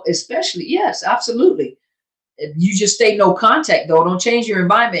narc help, especially? Yes, absolutely. You just stay no contact, though. Don't change your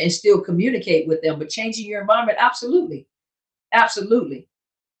environment and still communicate with them. But changing your environment, absolutely. Absolutely.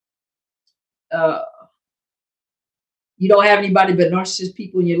 You don't have anybody but narcissist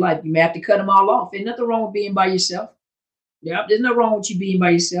people in your life. You may have to cut them all off. There's nothing wrong with being by yourself. Yeah, there's nothing wrong with you being by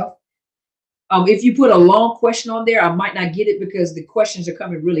yourself. If you put a long question on there, I might not get it because the questions are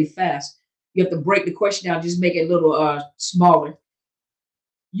coming really fast. You have to break the question down, just make it a little smaller.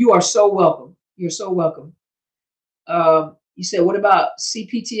 You are so welcome. You're so welcome. You said, what about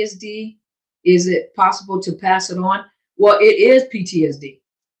CPTSD? Is it possible to pass it on? Well, it is PTSD.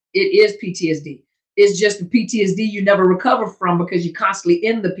 It is PTSD. It's just the PTSD you never recover from because you're constantly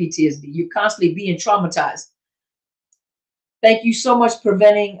in the PTSD. You're constantly being traumatized. Thank you so much.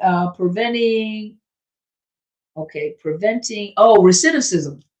 Preventing, oh,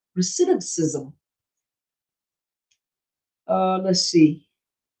 recidivism. Recidivism. Let's see.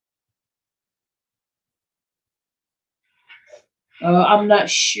 I'm not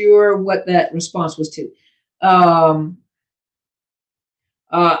sure what that response was to.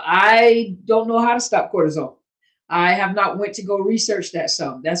 I don't know how to stop cortisol. I have not went to go research that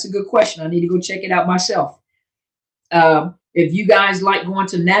some. That's a good question. I need to go check it out myself. If you guys like going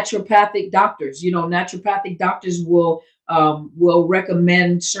to naturopathic doctors, naturopathic doctors will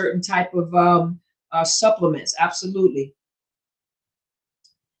recommend certain type of supplements. Absolutely.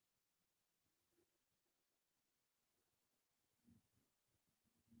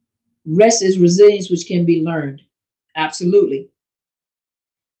 Rest is resilience, which can be learned. Absolutely.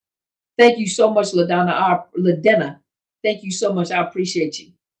 Thank you so much, Ladena. Thank you so much. I appreciate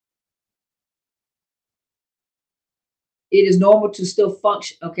you. It is normal to still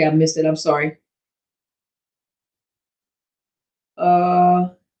function. Okay, I missed it. I'm sorry.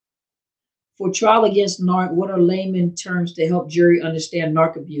 For trial against narc, what are layman terms to help jury understand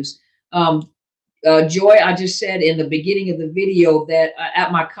narc abuse? Um, Joy, I just said in the beginning of the video that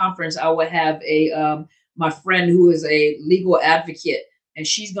at my conference, I will have my friend who is a legal advocate, and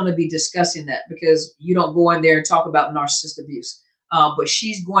she's going to be discussing that, because you don't go in there and talk about narcissist abuse. But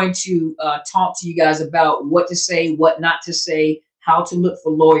she's going to talk to you guys about what to say, what not to say, how to look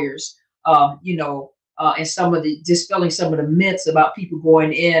for lawyers, and some of the dispelling some of the myths about people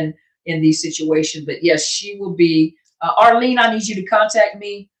going in these situations. But yes, she will be. Arlene, I need you to contact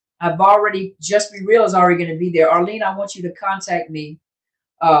me. Just Be Real is already going to be there. Arlene, I want you to contact me,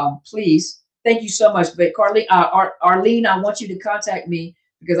 please. Thank you so much. But Arlene, I want you to contact me,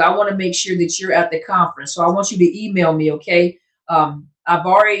 because I want to make sure that you're at the conference. So I want you to email me, okay? I've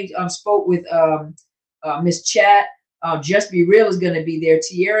already spoke with Miss Chat. Just Be Real is going to be there.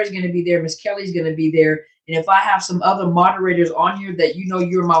 Tierra is going to be there. Miss Kelly is going to be there. And if I have some other moderators on here that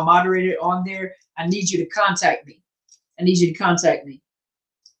you're my moderator on there, I need you to contact me. I need you to contact me,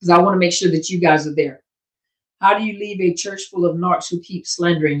 because I want to make sure that you guys are there. How do you leave a church full of narcs who keep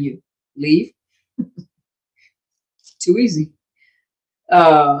slandering you? Leave. Too easy.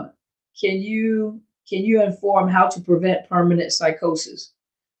 Can you inform how to prevent permanent psychosis?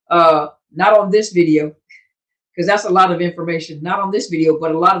 Not on this video, because that's a lot of information. Not on this video,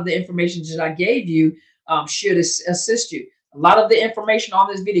 but a lot of the information that I gave you should assist you. A lot of the information on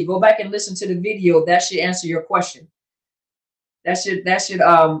this video, go back and listen to the video. That should answer your question. That should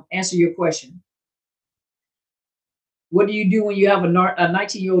answer your question. What do you do when you have a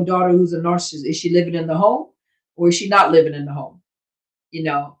 19-year-old daughter who's a narcissist? Is she living in the home, or is she not living in the home?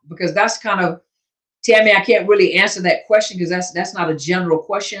 Because that's kind of, Tammy, I can't really answer that question, because that's not a general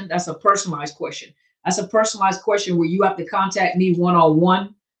question. That's a personalized question. That's a personalized question where you have to contact me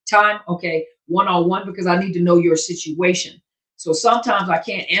one-on-one time, okay? One-on-one, because I need to know your situation. So sometimes I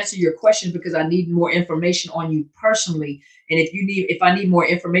can't answer your question because I need more information on you personally. And if I need more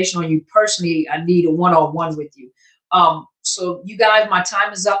information on you personally, I need a one-on-one with you. So you guys, my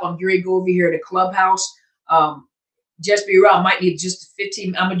time is up. I'm going to go over here to Clubhouse. Just Be Real, I might need just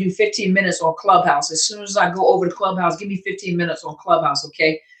 15. I'm going to do 15 minutes on Clubhouse. As soon as I go over to Clubhouse, give me 15 minutes on Clubhouse,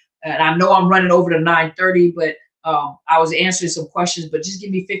 okay? And I know I'm running over to 9:30, but I was answering some questions, but just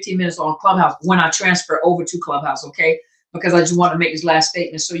give me 15 minutes on Clubhouse when I transfer over to Clubhouse, okay? Because I just want to make this last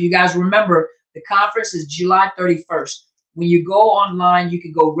statement. So you guys remember, the conference is July 31st. When you go online, you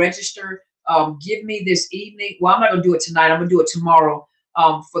can go register. Give me this evening. Well, I'm not going to do it tonight. I'm going to do it tomorrow.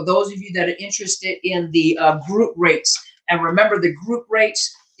 For those of you that are interested in the group rates, and remember the group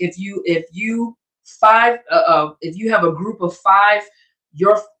rates, if you have a group of 5,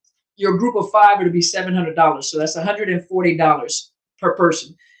 your group of 5, it'll be $700. So that's $140 per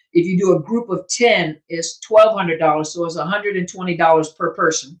person. If you do a group of 10, it's $1,200. So it's $120 per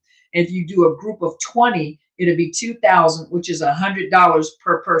person. And if you do a group of 20, it'll be $2,000, which is $100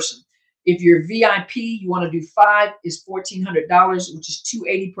 per person. If you're VIP, you want to do 5, is $1,400, which is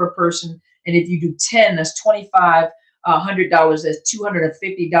 $280 per person. And if you do 10, that's $2,500. That's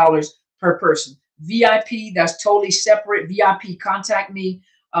 $250 per person. VIP, that's totally separate. VIP, contact me,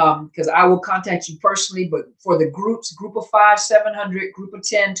 because I will contact you personally. But for the groups, group of 5, $700, group of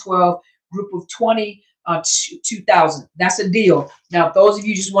 10, $1,200, group of 20, $2,000. That's a deal. Now, if those of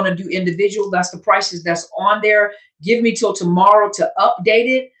you just want to do individual, that's the prices that's on there. Give me till tomorrow to update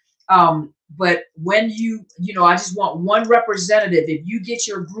it. But when I just want one representative. If you get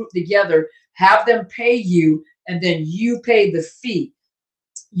your group together, have them pay you, and then you pay the fee.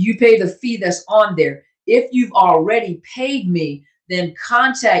 You pay the fee that's on there. If you've already paid me, then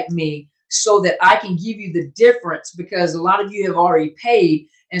contact me so that I can give you the difference, because a lot of you have already paid.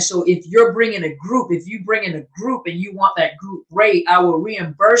 And so if you're bringing a group, if you bring in a group and you want that group rate, I will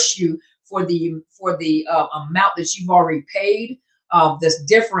reimburse you for the amount that you've already paid. This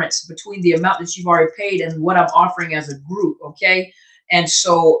difference between the amount that you've already paid and what I'm offering as a group. Okay. And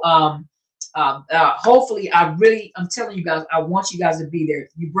so, hopefully I'm telling you guys, I want you guys to be there.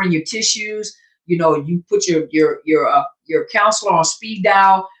 You bring your tissues, you put your counselor on speed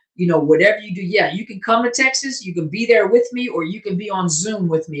dial. you know, whatever you do, yeah, you can come to Texas, you can be there with me, or you can be on Zoom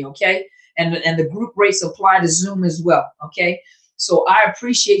with me, okay? And the group rates apply to Zoom as well, okay? So I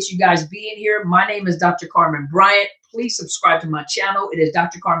appreciate you guys being here. My name is Dr. Carmen Bryant. Please subscribe to my channel. It is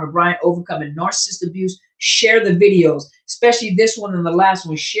Dr. Carmen Bryant, Overcoming Narcissist Abuse. Share the videos, especially this one and the last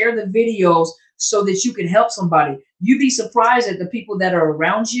one. Share the videos so that you can help somebody. You'd be surprised at the people that are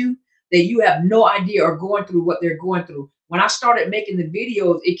around you that you have no idea are going through what they're going through. When I started making the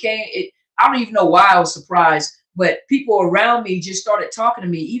videos, I don't even know why I was surprised, but people around me just started talking to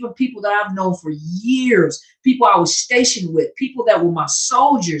me, even people that I've known for years, people I was stationed with, people that were my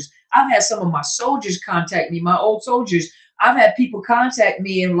soldiers. I've had some of my soldiers contact me, my old soldiers. I've had people contact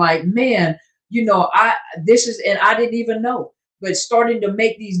me and like, man, you know, and I didn't even know. But starting to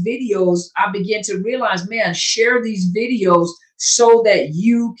make these videos, I began to realize, man, share these videos so that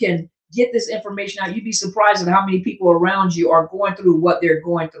you can get this information out. You'd be surprised at how many people around you are going through what they're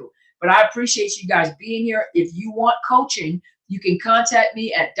going through. But I appreciate you guys being here. If you want coaching, you can contact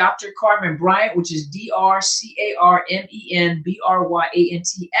me at Dr. Carmen Bryant, which is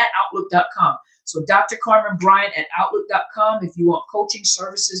DrCarmenBryant @outlook.com. So Dr. Carmen Bryant @outlook.com. If you want coaching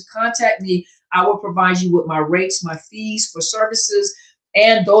services, contact me. I will provide you with my rates, my fees for services,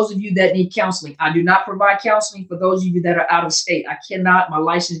 and those of you that need counseling. I do not provide counseling for those of you that are out of state. I cannot. My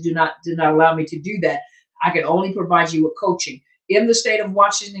license did not allow me to do that. I can only provide you with coaching. In the state of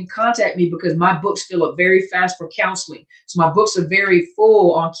Washington, contact me because my books fill up very fast for counseling. So my books are very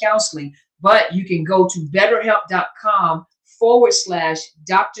full on counseling, but you can go to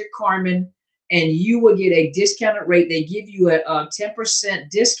betterhelp.com/Dr. Carmen, and you will get a discounted rate. They give you a 10%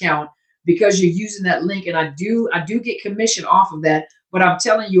 discount because you're using that link. And I do get commission off of that. But I'm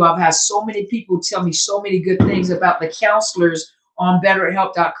telling you, I've had so many people tell me so many good things about the counselors on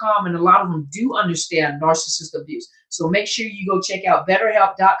betterhelp.com, and a lot of them do understand narcissist abuse. So make sure you go check out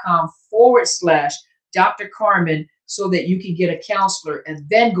betterhelp.com/Dr. Carmen so that you can get a counselor and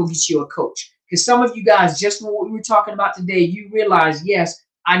then go get you a coach. Because some of you guys, just from what we were talking about today, you realize, yes,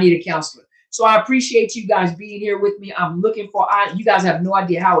 I need a counselor. So I appreciate you guys being here with me. I'm looking for, you guys have no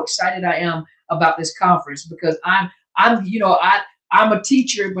idea how excited I am about this conference, because I'm a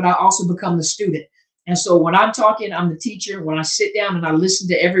teacher, but I also become the student. And so when I'm talking, I'm the teacher. When I sit down and I listen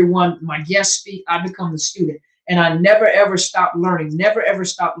to everyone, my guests speak, I become the student. And I never, ever stop learning, never, ever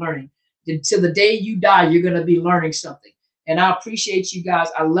stop learning. Until the day you die, you're going to be learning something. And I appreciate you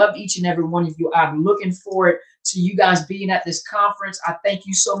guys. I love each and every one of you. I'm looking forward to you guys being at this conference. I thank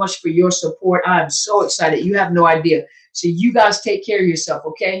you so much for your support. I am so excited. You have no idea. So you guys take care of yourself,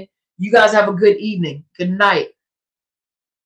 okay? You guys have a good evening. Good night.